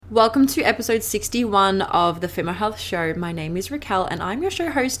Welcome to episode 61 of the Fit My Health Show. My name is Raquel and I'm your show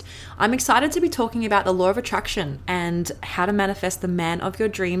host. I'm excited to be talking about the law of attraction and how to manifest the man of your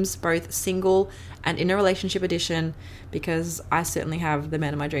dreams, both single and in a relationship edition, because I certainly have the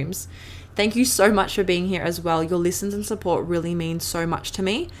man of my dreams. Thank you so much for being here as well. Your listens and support really mean so much to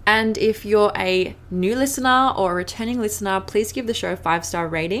me. And if you're a new listener or a returning listener, please give the show a 5-star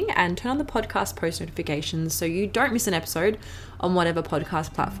rating and turn on the podcast post notifications so you don't miss an episode on whatever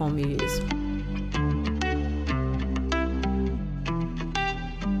podcast platform you use.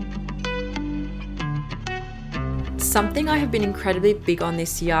 Something I have been incredibly big on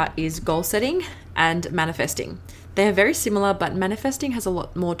this year is goal setting and manifesting. They are very similar, but manifesting has a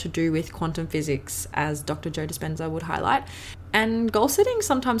lot more to do with quantum physics, as Dr. Joe Dispenza would highlight. And goal setting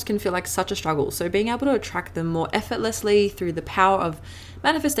sometimes can feel like such a struggle. So being able to attract them more effortlessly through the power of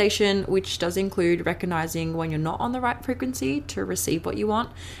manifestation, which does include recognizing when you're not on the right frequency to receive what you want.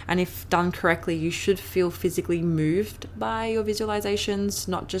 And if done correctly, you should feel physically moved by your visualizations,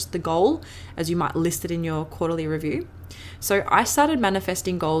 not just the goal, as you might list it in your quarterly review. So I started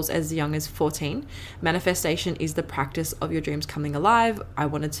manifesting goals as young as 14. Manifestation is the practice of your dreams coming alive. I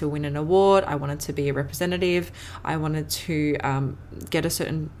wanted to win an award. I wanted to be a representative. I wanted to get a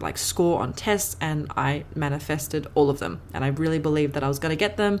certain score on tests, and I manifested all of them. And I really believed that I was going to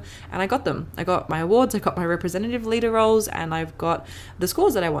get them, and I got them. I got my awards, I got my representative leader roles, and I've got the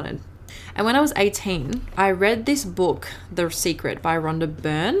scores that I wanted. And when I was 18, I read this book, The Secret by Rhonda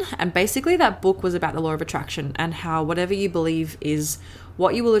Byrne. And basically that book was about the law of attraction and how whatever you believe is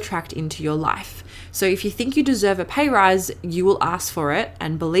what you will attract into your life. So if you think you deserve a pay rise, you will ask for it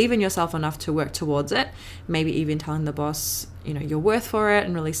and believe in yourself enough to work towards it. Maybe even telling the boss, you're worth for it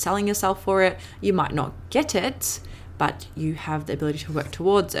and really selling yourself for it. You might not get it, but you have the ability to work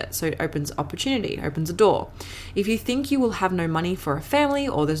towards it. So it opens opportunity, opens a door. If you think you will have no money for a family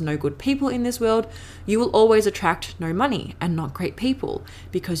or there's no good people in this world, you will always attract no money and not great people,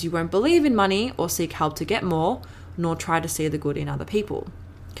 because you won't believe in money or seek help to get more, nor try to see the good in other people.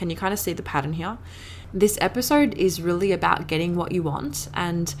 Can you kind of see the pattern here? This episode is really about getting what you want.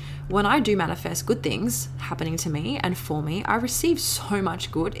 And when I do manifest good things happening to me and for me, I receive so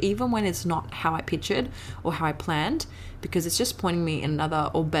much good, even when it's not how I pictured or how I planned, because it's just pointing me in another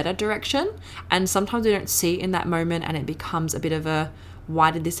or better direction. And sometimes I don't see it in that moment, and it becomes a bit of a,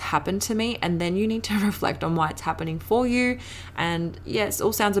 why did this happen to me? And then you need to reflect on why it's happening for you. And yes, it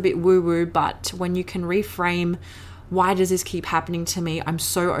all sounds a bit woo-woo, but when you can reframe, why does this keep happening to me? I'm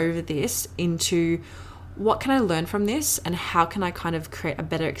so over this, into what can I learn from this, and how can I kind of create a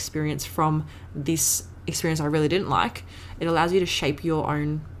better experience from this experience I really didn't like? It allows you to shape your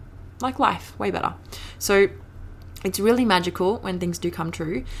own life way better. So it's really magical when things do come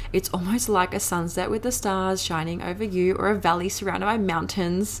true. It's almost like a sunset with the stars shining over you, or a valley surrounded by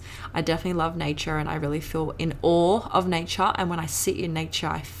mountains. I definitely love nature, and I really feel in awe of nature. And when I sit in nature,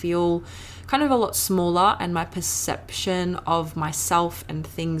 I feel kind of a lot smaller, and my perception of myself and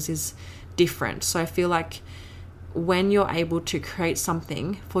things is different. So I feel like when you're able to create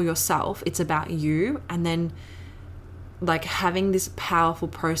something for yourself, it's about you, and then having this powerful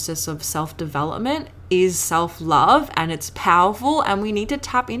process of self-development is self-love, and it's powerful, and we need to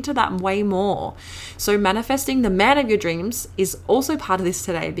tap into that way more. So manifesting the man of your dreams is also part of this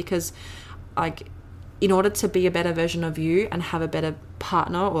today, because in order to be a better version of you and have a better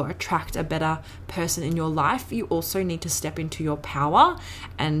partner or attract a better person in your life, you also need to step into your power,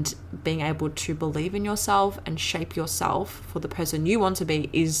 and being able to believe in yourself and shape yourself for the person you want to be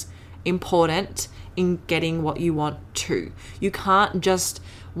is important in getting what you want to. You can't just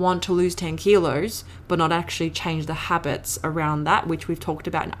want to lose 10 kilos but not actually change the habits around that, which we've talked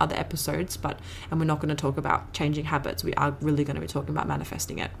about in other episodes, and we're not going to talk about changing habits. We are really going to be talking about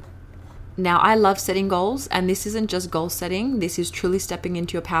manifesting it. Now, I love setting goals, and this isn't just goal setting. This is truly stepping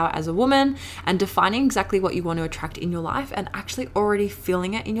into your power as a woman and defining exactly what you want to attract in your life, and actually already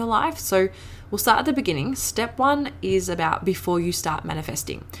feeling it in your life. So we'll start at the beginning. Step 1 is about before you start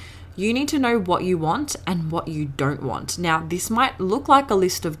manifesting. You need to know what you want and what you don't want. Now, this might look like a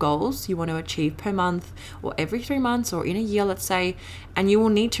list of goals you want to achieve per month, or every 3 months, or in a year, let's say, and you will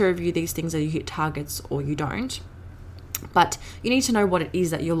need to review these things as you hit targets or you don't. But you need to know what it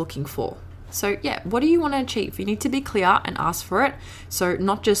is that you're looking for. So what do you want to achieve? You need to be clear and ask for it. So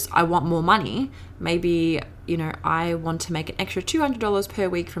not just, I want more money. Maybe, I want to make an extra $200 per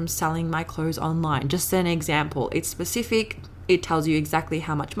week from selling my clothes online. Just an example. It's specific. It tells you exactly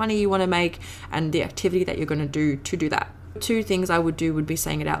how much money you want to make and the activity that you're going to do that. 2 things I would do would be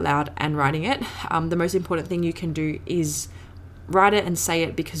saying it out loud and writing it. The most important thing you can do is write it and say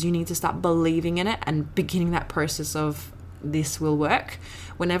it, because you need to start believing in it and beginning that process of this will work.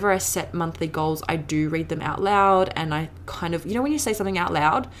 Whenever I set monthly goals, I do read them out loud, and I kind of, when you say something out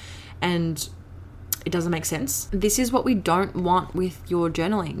loud and it doesn't make sense. This is what we don't want with your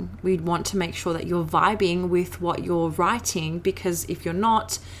journaling. We want to make sure that you're vibing with what you're writing, because if you're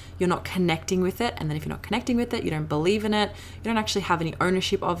not connecting with it. And then if you're not connecting with it, you don't believe in it, you don't actually have any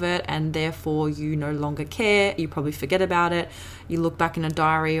ownership of it, and therefore you no longer care. You probably forget about it. You look back in a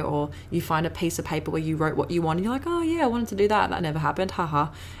diary, or you find a piece of paper where you wrote what you want and you're like, oh yeah, I wanted to do that. That never happened. Haha.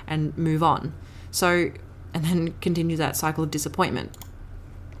 And move on. So, and then continue that cycle of disappointment.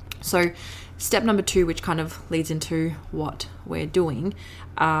 So step number 2, which kind of leads into what we're doing,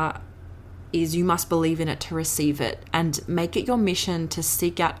 is you must believe in it to receive it, and make it your mission to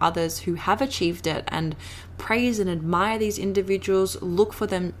seek out others who have achieved it and praise and admire these individuals. Look for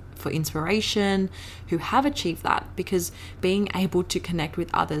them for inspiration who have achieved that, because being able to connect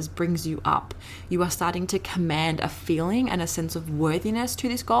with others brings you up. You are starting to command a feeling and a sense of worthiness to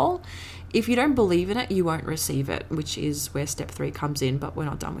this goal. If you don't believe in it, you won't receive it, which is where step 3 comes in, but we're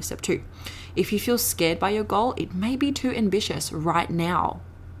not done with step 2. If you feel scared by your goal, it may be too ambitious right now.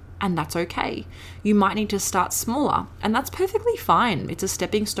 And that's okay. You might need to start smaller, and that's perfectly fine. It's a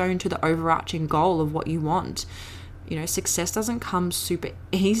stepping stone to the overarching goal of what you want. Success doesn't come super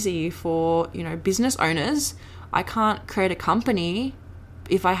easy for, business owners. I can't create a company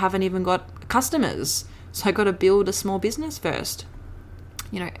if I haven't even got customers. So I got to build a small business first.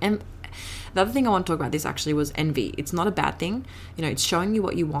 And the other thing I want to talk about this actually was envy. It's not a bad thing. It's showing you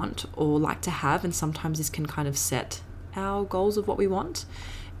what you want or like to have, and sometimes this can kind of set our goals of what we want.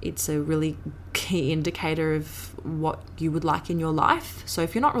 It's a really key indicator of what you would like in your life. So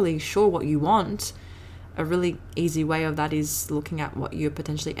if you're not really sure what you want, a really easy way of that is looking at what you're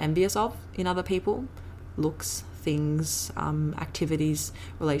potentially envious of in other people. Looks, things, activities,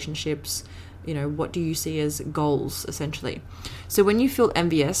 relationships. What do you see as goals, essentially? So when you feel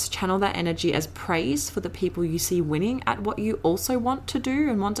envious, channel that energy as praise for the people you see winning at what you also want to do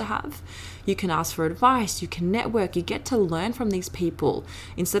and want to have. You can ask for advice, you can network, you get to learn from these people.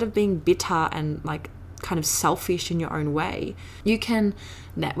 Instead of being bitter and kind of selfish in your own way, you can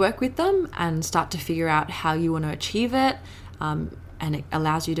network with them and start to figure out how you want to achieve it. And it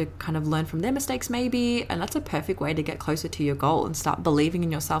allows you to kind of learn from their mistakes maybe. And that's a perfect way to get closer to your goal and start believing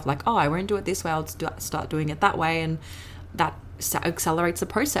in yourself. I won't do it this way, I'll start doing it that way. And that accelerates the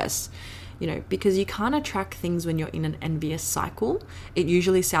process, because you can't attract things when you're in an envious cycle. It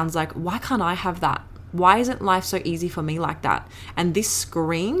usually sounds like, why can't I have that? Why isn't life so easy for me like that? And this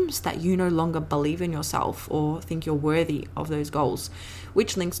screams that you no longer believe in yourself or think you're worthy of those goals,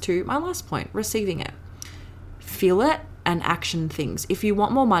 which links to my last point, receiving it. Feel it and action things. If you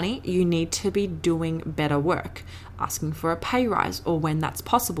want more money, you need to be doing better work, asking for a pay rise or when that's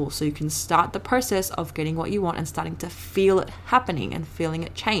possible, so you can start the process of getting what you want and starting to feel it happening and feeling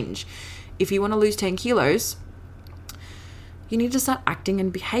it change. If you want to lose 10 kilos, you need to start acting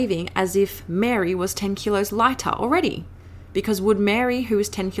and behaving as if Mary was 10 kilos lighter already. Because would Mary, who is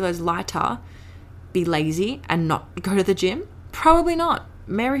 10 kilos lighter, be lazy and not go to the gym? Probably not.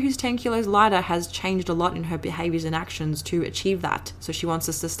 Mary, who's 10 kilos lighter, has changed a lot in her behaviors and actions to achieve that. So she wants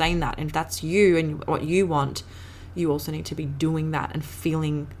to sustain that. And if that's you and what you want, you also need to be doing that and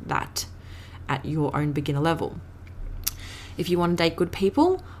feeling that at your own beginner level. If you want to date good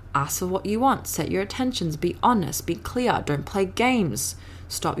people, ask for what you want. Set your intentions. Be honest. Be clear. Don't play games.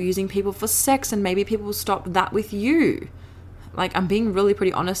 Stop using people for sex, and maybe people will stop that with you. I'm being really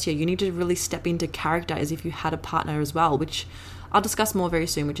pretty honest here. You need to really step into character as if you had a partner as well, which I'll discuss more very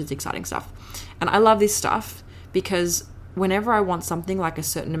soon, which is exciting stuff. And I love this stuff because whenever I want something like a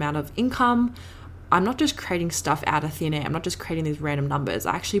certain amount of income, I'm not just creating stuff out of thin air. I'm not just creating these random numbers.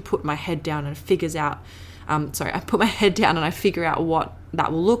 I actually put my head down and I put my head down and I figure out what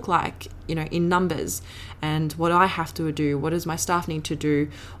that will look like, in numbers, and what I have to do, what does my staff need to do,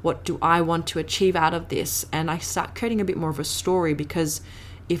 what do I want to achieve out of this? And I start creating a bit more of a story, because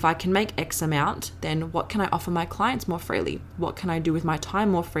if I can make X amount, then what can I offer my clients more freely? What can I do with my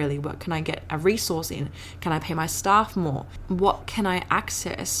time more freely? What can I get a resource in? Can I pay my staff more? What can I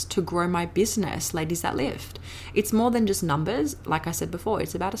access to grow my business, Ladies That Lift? It's more than just numbers. Like I said before,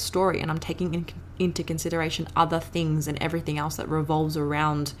 it's about a story, and I'm taking into consideration other things and everything else that revolves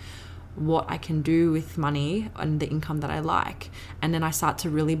around what I can do with money and the income that I like. And then I start to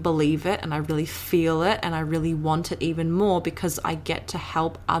really believe it, and I really feel it, and I really want it even more, because I get to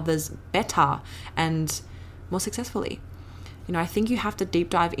help others better and more successfully. I think you have to deep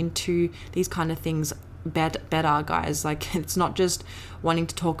dive into these kind of things better, guys. It's not just wanting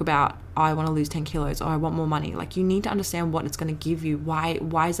to talk about, oh, I want to lose 10 kilos or I want more money. You need to understand what it's going to give you. Why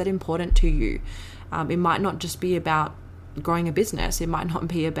is that important to you? It might not just be about growing a business. It might not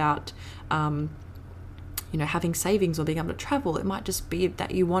be about, having savings or being able to travel. It might just be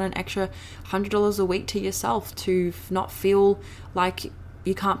that you want an extra $100 a week to yourself to not feel like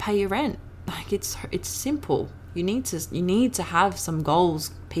you can't pay your rent. Like it's simple. You need to have some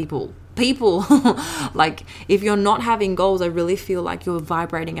goals, people. Like if you're not having goals, I really feel like you're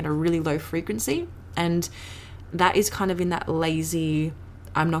vibrating at a really low frequency, and that is kind of in that lazy,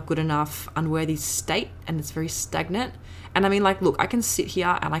 I'm not good enough, unworthy state, and it's very stagnant. And I mean, like, look, I can sit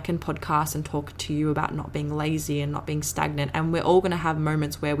here and I can podcast and talk to you about not being lazy and not being stagnant, and we're all going to have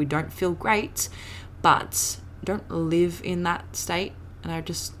moments where we don't feel great, but don't live in that state. And I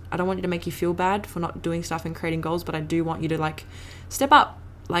don't want you to make you feel bad for not doing stuff and creating goals, but I do want you to like step up,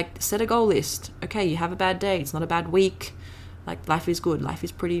 like set a goal list. Okay, you have a bad day, it's not a bad week. Like life is good. Life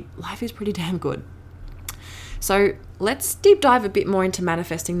is pretty damn good. So let's deep dive a bit more into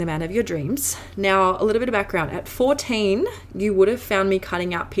manifesting the man of your dreams. Now, a little bit of background. At 14, you would have found me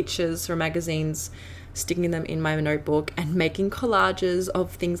cutting out pictures from magazines, sticking them in my notebook, and making collages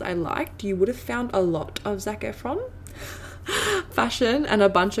of things I liked. You would have found a lot of Zac Efron fashion and a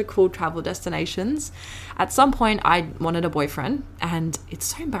bunch of cool travel destinations. At some point, I wanted a boyfriend, and it's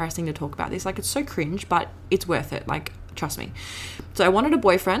so embarrassing to talk about this. Like, it's so cringe, but it's worth it. Like, trust me. So I wanted a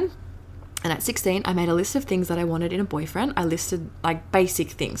boyfriend. And at 16, I made a list of things that I wanted in a boyfriend. I listed like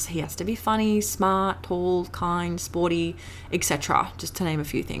basic things. He has to be funny, smart, tall, kind, sporty, etc. Just to name a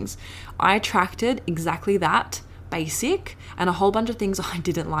few things. I attracted exactly that, basic, and a whole bunch of things I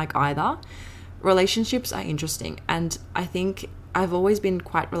didn't like either. Relationships are interesting, and I think I've always been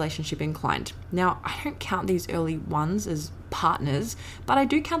quite relationship inclined. Now, I don't count these early ones as partners, but I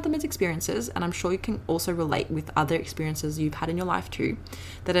do count them as experiences, and I'm sure you can also relate with other experiences you've had in your life too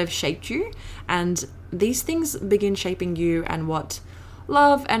that have shaped you, and these things begin shaping you and what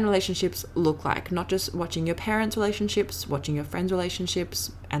love and relationships look like, not just watching your parents' relationships, watching your friends'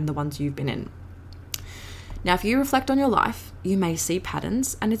 relationships, and the ones you've been in. Now, if you reflect on your life, you may see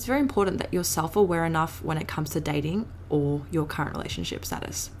patterns, and it's very important that you're self-aware enough when it comes to dating or your current relationship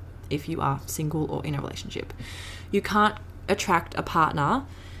status, if you are single or in a relationship. You can't attract a partner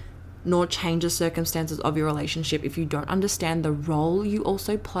nor change the circumstances of your relationship if you don't understand the role you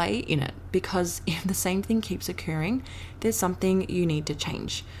also play in it, because if the same thing keeps occurring, there's something you need to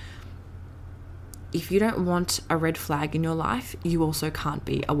change. If you don't want a red flag in your life, you also can't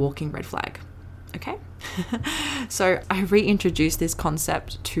be a walking red flag. Okay? So I reintroduced this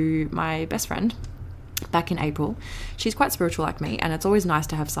concept to my best friend back in April. She's quite spiritual like me, and it's always nice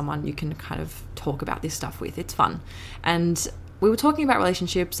to have someone you can kind of talk about this stuff with. It's fun. And we were talking about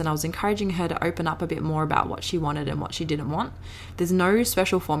relationships, and I was encouraging her to open up a bit more about what she wanted and what she didn't want. There's no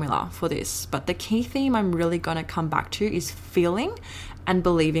special formula for this, but the key theme I'm really going to come back to is feeling and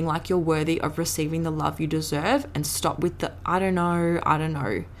believing like you're worthy of receiving the love you deserve, and stop with the I don't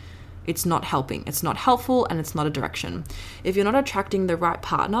know. It's not helping, it's not helpful, and it's not a direction. If you're not attracting the right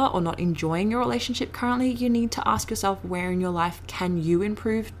partner or not enjoying your relationship currently, you need to ask yourself, where in your life can you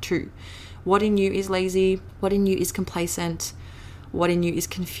improve to? What in you is lazy? What in you is complacent? What in you is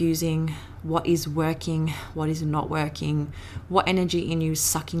confusing? What is working? What is not working? What energy in you is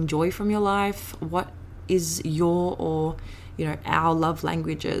sucking joy from your life? What is your or our love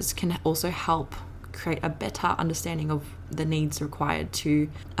languages can also help create a better understanding of the needs required to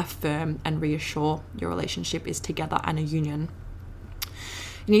affirm and reassure your relationship is together and a union.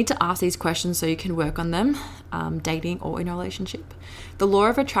 You need to ask these questions so you can work on them, dating or in a relationship. The law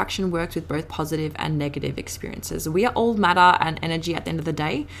of attraction works with both positive and negative experiences. We are all matter and energy at the end of the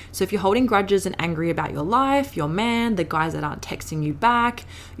day. So if you're holding grudges and angry about your life, your man, the guys that aren't texting you back,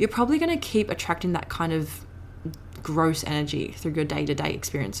 you're probably going to keep attracting that kind of gross energy through your day-to-day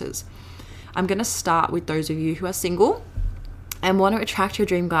experiences. I'm going to start with those of you who are single and want to attract your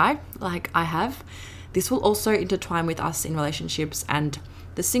dream guy like I have. This will also intertwine with us in relationships and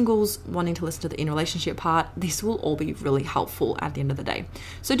the singles wanting to listen to the in relationship part. This will all be really helpful at the end of the day.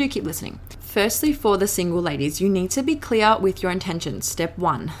 So do keep listening. Firstly, for the single ladies, you need to be clear with your intentions. Step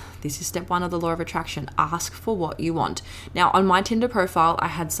 1. This is step 1 of the law of attraction. Ask for what you want. Now, on my Tinder profile, I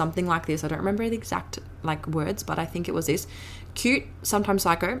had something like this. I don't remember the exact words, but I think it was this. Cute, sometimes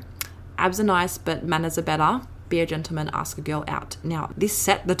psycho. Abs are nice, but manners are better. Be a gentleman, ask a girl out. Now, this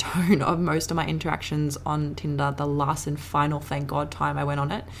set the tone of most of my interactions on Tinder, the last and final, thank God, time I went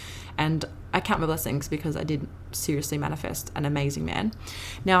on it. And I count my blessings because I did seriously manifest an amazing man.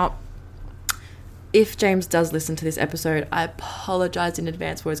 Now, if James does listen to this episode, I apologize in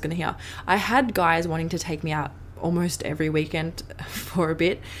advance for what he's going to hear. I had guys wanting to take me out almost every weekend for a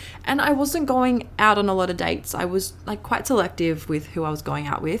bit, and I wasn't going out on a lot of dates. I was quite selective with who I was going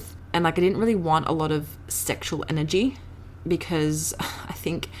out with. And I didn't really want a lot of sexual energy because I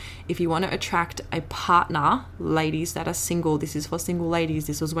think if you want to attract a partner, ladies that are single, this is for single ladies,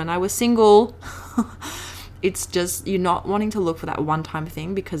 this was when I was single. It's just, you're not wanting to look for that one-time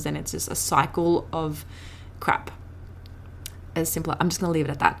thing, because then it's just a cycle of crap. As simple. I'm just going to leave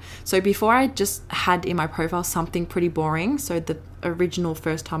it at that. So before, I just had in my profile something pretty boring. So the original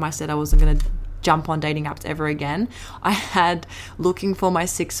first time I said I wasn't going to jump on dating apps ever again, I had looking for my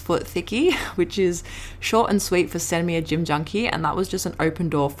 6-foot thickie, which is short and sweet for send me a gym junkie. And that was just an open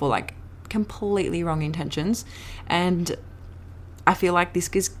door for like completely wrong intentions. And I feel like this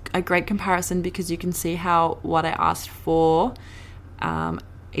is a great comparison, because you can see how what I asked for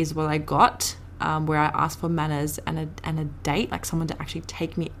is what I got, where I asked for manners and a date, like someone to actually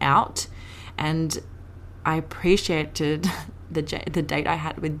take me out. And I appreciated the date I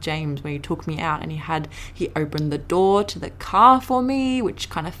had with James, where he took me out and he opened the door to the car for me, which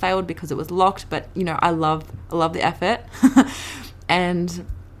kind of failed because it was locked. But I love the effort. And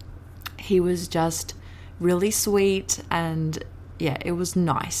he was just really sweet, and yeah, it was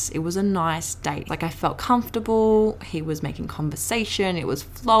nice. It was a nice date. Like, I felt comfortable. He was making conversation. It was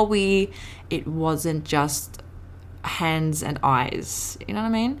flowy. It wasn't just hands and eyes. You know what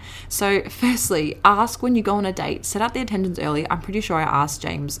I mean? So firstly, ask when you go on a date. Set out the intentions early. I'm pretty sure I asked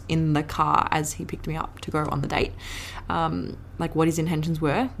James in the car as he picked me up to go on the date, like what his intentions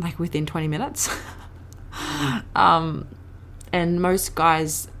were, like within 20 minutes. And most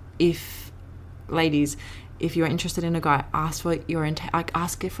guys, ladies, if you're interested in a guy, ask for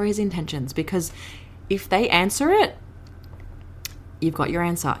ask for his intentions, because if they answer it, you've got your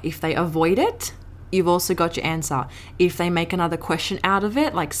answer. If they avoid it, you've also got your answer. If they make another question out of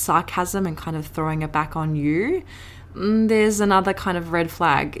it, like sarcasm and kind of throwing it back on you, there's another kind of red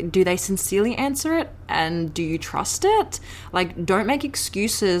flag. Do they sincerely answer it? And do you trust it? Like, don't make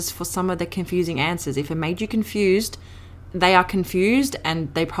excuses for some of the confusing answers. If it made you confused, they are confused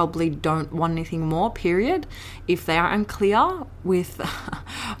and they probably don't want anything more, period. If they are unclear with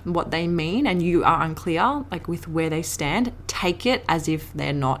what they mean and you are unclear, like with where they stand, take it as if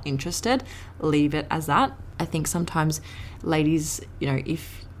they're not interested. Leave it as that. I think sometimes ladies,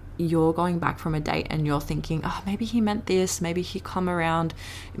 if you're going back from a date and you're thinking, oh, maybe he meant this, maybe he'll come around,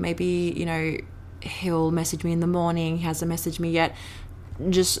 maybe, he'll message me in the morning, he hasn't messaged me yet,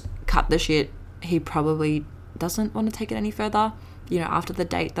 just cut the shit. He probably doesn't want to take it any further. After the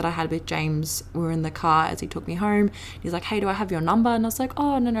date that I had with James, we were in the car as he took me home. He's like, hey, do I have your number? And I was like,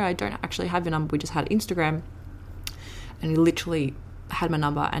 oh, no, I don't actually have your number. We just had Instagram. And he literally had my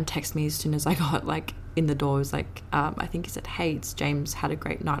number and texted me as soon as I got in the door. It was like, I think he said, hey, it's James, had a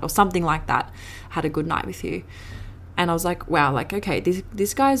great night, or something like that. Had a good night with you. And I was like, wow, okay,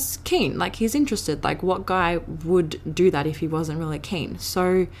 this guy's keen. He's interested. What guy would do that if he wasn't really keen?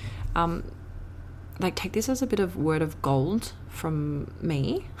 So, take this as a bit of word of gold from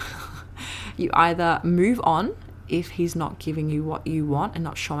me. You either move on if he's not giving you what you want and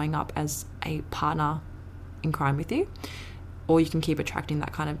not showing up as a partner in crime with you, or you can keep attracting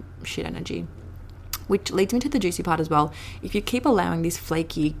that kind of shit energy. Which leads me to the juicy part as well. If you keep allowing this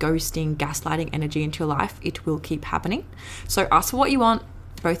flaky, ghosting, gaslighting energy into your life, it will keep happening. So ask for what you want,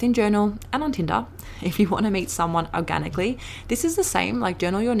 both in journal and on Tinder. If you want to meet someone organically, this is the same.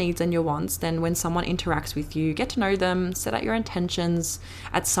 Journal your needs and your wants. Then when someone interacts with you, get to know them, set out your intentions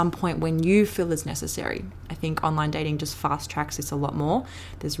at some point when you feel is necessary. I think online dating just fast tracks this a lot more.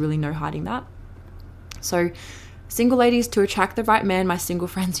 There's really no hiding that. So single ladies, to attract the right man, my single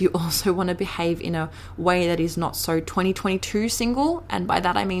friends, you also want to behave in a way that is not so 2022 single. And by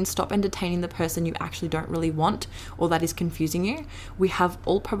that, I mean stop entertaining the person you actually don't really want or that is confusing you. We have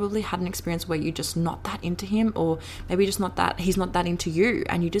all probably had an experience where you're just not that into him, or maybe just not that he's not that into you.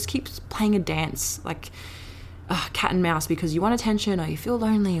 And you just keep playing a dance, cat and mouse, because you want attention or you feel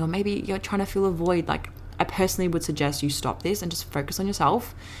lonely, or maybe you're trying to fill a void. I personally would suggest you stop this and just focus on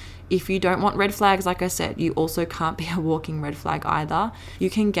yourself. If you don't want red flags, like I said, you also can't be a walking red flag either. You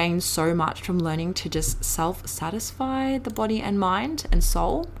can gain so much from learning to just self-satisfy the body and mind and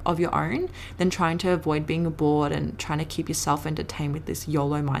soul of your own than trying to avoid being bored and trying to keep yourself entertained with this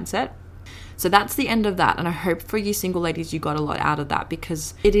YOLO mindset. So that's the end of that. And I hope for you single ladies, you got a lot out of that,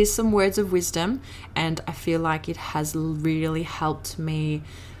 because it is some words of wisdom. And I feel like it has really helped me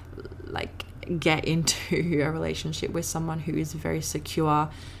get into a relationship with someone who is very secure,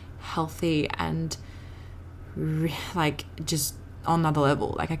 healthy, and just on another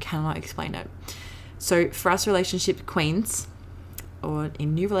level. I cannot explain it. So for us relationship queens, or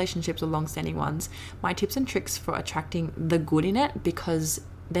in new relationships or long-standing ones, my tips and tricks for attracting the good in it, because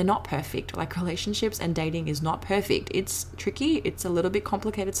they're not perfect. Relationships and dating is not perfect. It's tricky. It's a little bit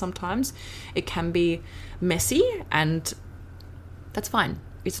complicated sometimes. It can be messy, and That's fine.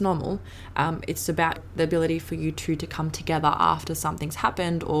 It's normal. It's about the ability for you two to come together after something's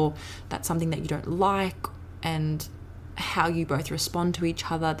happened, or that's something that you don't like, and how you both respond to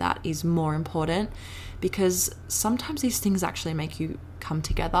each other. That is more important, because sometimes these things actually make you come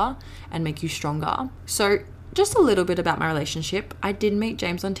together and make you stronger. So just a little bit about my relationship. I did meet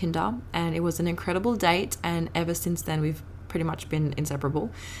James on Tinder, and it was an incredible date, and ever since then we've pretty much been inseparable.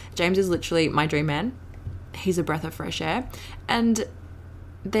 James is literally my dream man. He's a breath of fresh air, and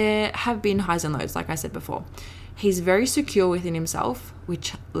there have been highs and lows, like I said before. He's very secure within himself,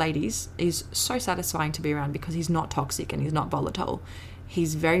 which, ladies, is so satisfying to be around, because he's not toxic and he's not volatile.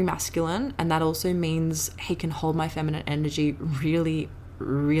 He's very masculine, and that also means he can hold my feminine energy really,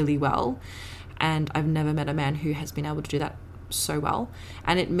 really well. And I've never met a man who has been able to do that so well.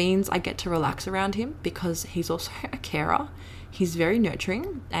 And it means I get to relax around him, because he's also a carer. He's very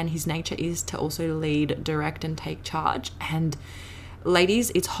nurturing, and his nature is to also lead, direct, and take charge. And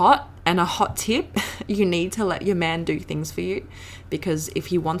ladies, it's hot, and a hot tip, you need to let your man do things for you, because if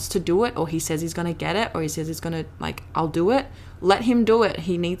he wants to do it, or he says he's going to get it, or he says he's going to, I'll do it, let him do it.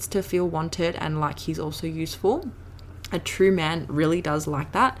 He needs to feel wanted and like he's also useful. A true man really does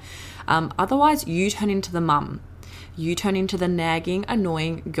like that. Otherwise, you turn into the mum. You turn into the nagging,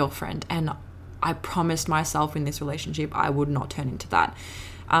 annoying girlfriend. And I promised myself in this relationship I would not turn into that.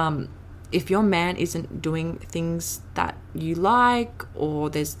 If your man isn't doing things that you like, or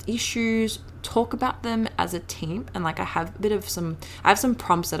there's issues, talk about them as a team. And I have some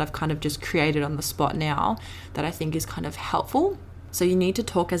prompts that I've kind of just created on the spot now that I think is kind of helpful. So you need to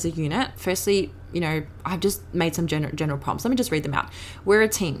talk as a unit. Firstly, I've just made some general prompts. Let me just read them out. We're a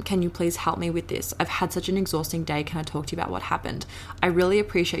team. Can you please help me with this? I've had such an exhausting day. Can I talk to you about what happened? I really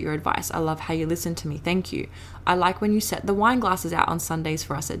appreciate your advice. I love how you listen to me. Thank you. I like when you set the wine glasses out on Sundays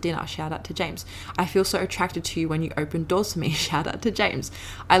for us at dinner. Shout out to James. I feel so attracted to you when you open doors for me. Shout out to James.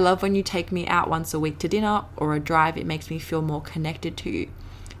 I love when you take me out once a week to dinner or a drive. It makes me feel more connected to you.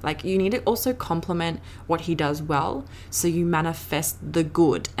 You need to also compliment what he does well, so you manifest the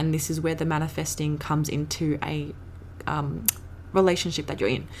good. And this is where the manifesting comes into a relationship that you're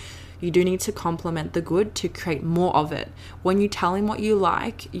in. You do need to compliment the good to create more of it. When you tell him what you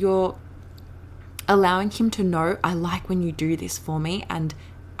like, you're allowing him to know, I like when you do this for me, and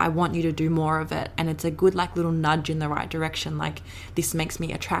I want you to do more of it. And it's a good little nudge in the right direction. This makes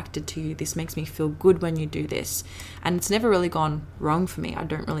me attracted to you. This makes me feel good when you do this. And it's never really gone wrong for me. I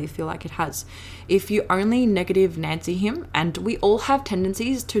don't really feel like it has. If you only negative Nancy him, and we all have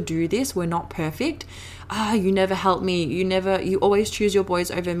tendencies to do this, we're not perfect. You never help me. You always choose your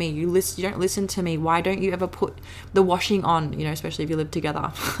boys over me. You don't listen to me. Why don't you ever put the washing on? Especially if you live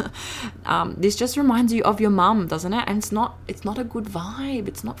together. This just reminds you of your mum, doesn't it? And it's not a good vibe.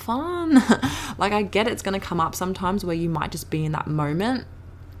 It's not fun. I get it's going to come up sometimes where you might just be in that moment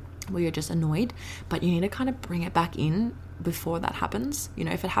where you're just annoyed, but you need to kind of bring it back in before that happens.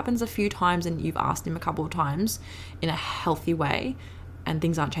 If it happens a few times and you've asked him a couple of times in a healthy way, and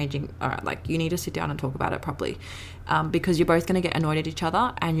things aren't changing, all right, you need to sit down and talk about it properly, because you're both going to get annoyed at each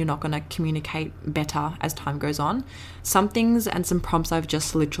other, and you're not going to communicate better as time goes on. Some things and some prompts I've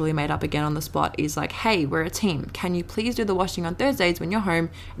just literally made up again on the spot is hey, we're a team. Can you please do the washing on Thursdays when you're home,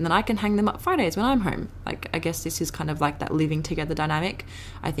 and then I can hang them up Fridays when I'm home? I guess this is kind of that living together dynamic.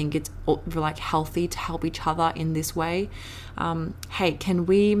 I think it's healthy to help each other in this way. Hey, can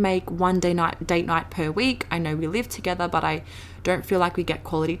we make one date night per week? I know we live together, but I don't feel like we get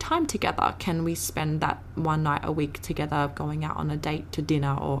quality time together. Can we spend that one night a week together, going out on a date to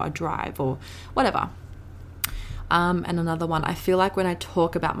dinner or a drive or whatever? And another one, I feel like when I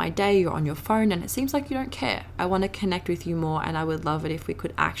talk about my day, you're on your phone and it seems like you don't care. I want to connect with you more, and I would love it if we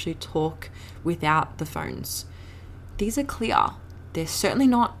could actually talk without the phones. These are clear. They're certainly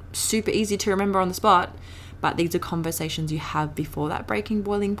not super easy to remember on the spot, but these are conversations you have before that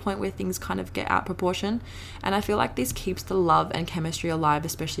boiling point where things kind of get out of proportion. And I feel like this keeps the love and chemistry alive,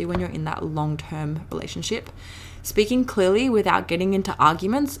 especially when you're in that long-term relationship. Speaking clearly without getting into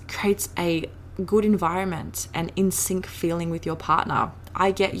arguments creates a good environment and in sync feeling with your partner.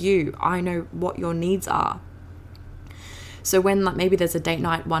 I get you. I know what your needs are. So when maybe there's a date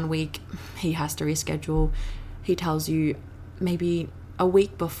night one week, he has to reschedule. He tells you maybe a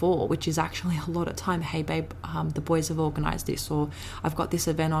week before, which is actually a lot of time. Hey babe, the boys have organized this, or I've got this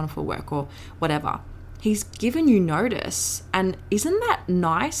event on for work, or whatever. He's given you notice. And isn't that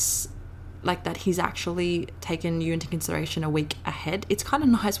nice? That he's actually taken you into consideration a week ahead. It's kind of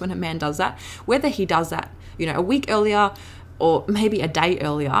nice when a man does that, whether he does that, a week earlier or maybe a day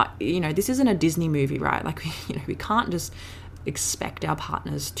earlier. This isn't a Disney movie, right? We can't just expect our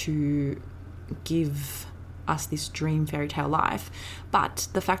partners to give us this dream fairy tale life. But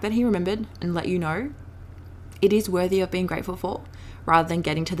the fact that he remembered and let you know, it is worthy of being grateful for, rather than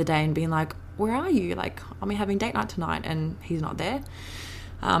getting to the day and being like, where are you? Like, are we having date night tonight? And he's not there.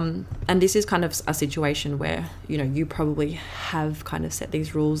 And this is kind of a situation where, you know, you probably have kind of set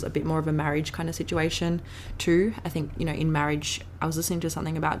these rules, a bit more of a marriage kind of situation too. I think, you know, in marriage, I was listening to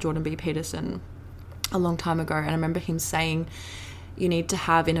something about Jordan B. Peterson a long time ago, and I remember him saying, you need to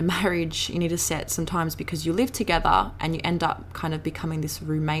have in a marriage, you need to set sometimes, because you live together and you end up kind of becoming this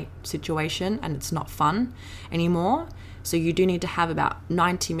roommate situation and it's not fun anymore. So you do need to have about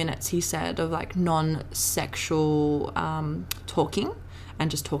 90 minutes, he said, of like non-sexual talking, and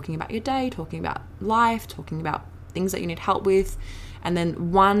just talking about your day, talking about life, talking about things that you need help with. And then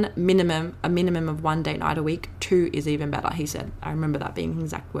a minimum of 1 date night a week. 2 is even better, he said. I remember that being his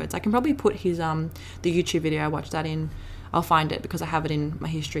exact words. I can probably put his the YouTube video I watched that in. I'll find it because I have it in my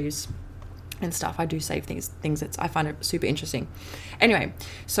histories and stuff. I do save things that I find it super interesting. Anyway,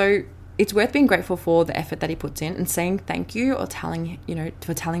 so it's worth being grateful for the effort that he puts in and saying thank you, or telling, you know,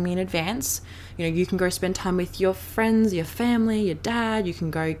 for telling me in advance. You know, you can go spend time with your friends, your family, your dad. You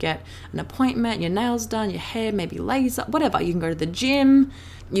can go get an appointment, your nails done, your hair, maybe laser, whatever. You can go to the gym.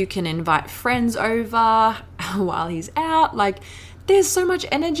 You can invite friends over while he's out. Like, there's so much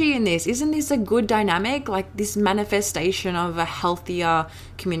energy in this. Isn't this a good dynamic? Like, this manifestation of a healthier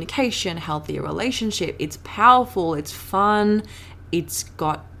communication, healthier relationship. It's powerful. It's fun. It's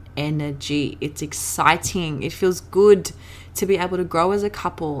got energy. It's exciting. It feels good to be able to grow as a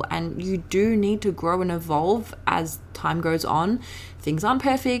couple, and you do need to grow and evolve as time goes on. Things aren't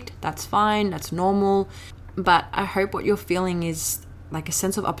perfect. That's fine. That's normal. But I hope what you're feeling is like a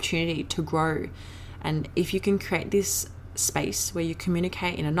sense of opportunity to grow. And if you can create this space where you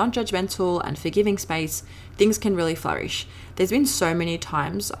communicate in a non-judgmental and forgiving space, things can really flourish. There's been so many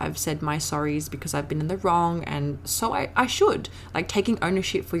times I've said my sorries because I've been in the wrong, and so I should. Like, taking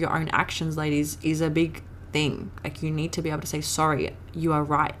ownership for your own actions, ladies, is a big thing. Like, you need to be able to say, sorry, you are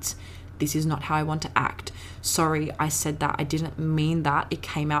right. This is not how I want to act. Sorry, I said that. I didn't mean that. It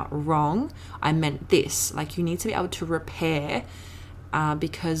came out wrong. I meant this. Like, you need to be able to repair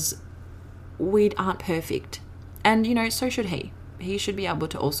because we aren't perfect. And, you know, so should he. He should be able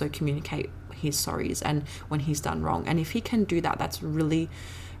to also communicate his sorries and when he's done wrong. And if he can do that, that's really,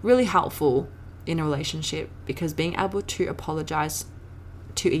 really helpful in a relationship, because being able to apologize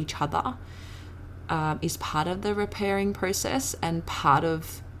to each other is part of the repairing process and part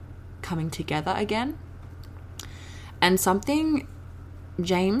of coming together again. And something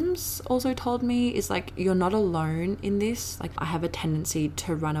James also told me is like, you're not alone in this. Like, I have a tendency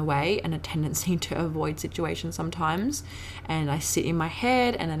to run away and a tendency to avoid situations sometimes, and I sit in my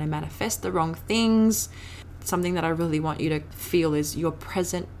head and then I manifest the wrong things. Something that I really want you to feel is your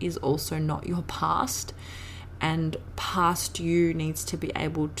present is also not your past, and past you needs to be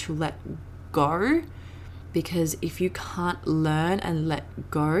able to let go, because if you can't learn and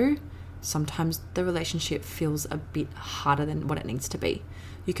let go, sometimes the relationship feels a bit harder than what it needs to be.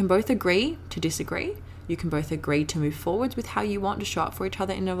 You can both agree to disagree. You can both agree to move forwards with how you want to show up for each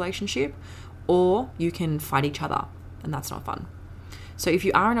other in a relationship, or you can fight each other, and that's not fun. So if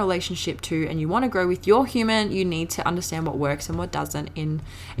you are in a relationship too and you want to grow with your human, you need to understand what works and what doesn't in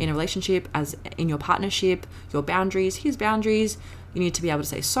a relationship, as in your partnership, your boundaries, his boundaries. You need to be able to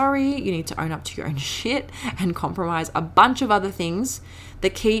say sorry. You need to own up to your own shit and compromise a bunch of other things. The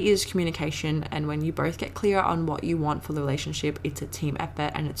key is communication, and when you both get clear on what you want for the relationship, it's a team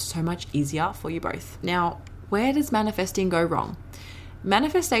effort and it's so much easier for you both. Now, where does manifesting go wrong?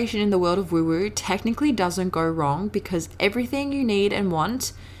 Manifestation in the world of woo-woo technically doesn't go wrong, because everything you need and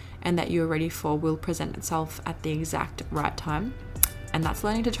want and that you're ready for will present itself at the exact right time. And that's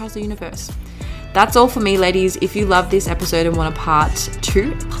learning to trust the universe. That's all for me, ladies. If you love this episode and want a part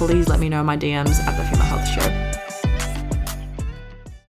 2, please let me know in my DMs at The Female Health Show.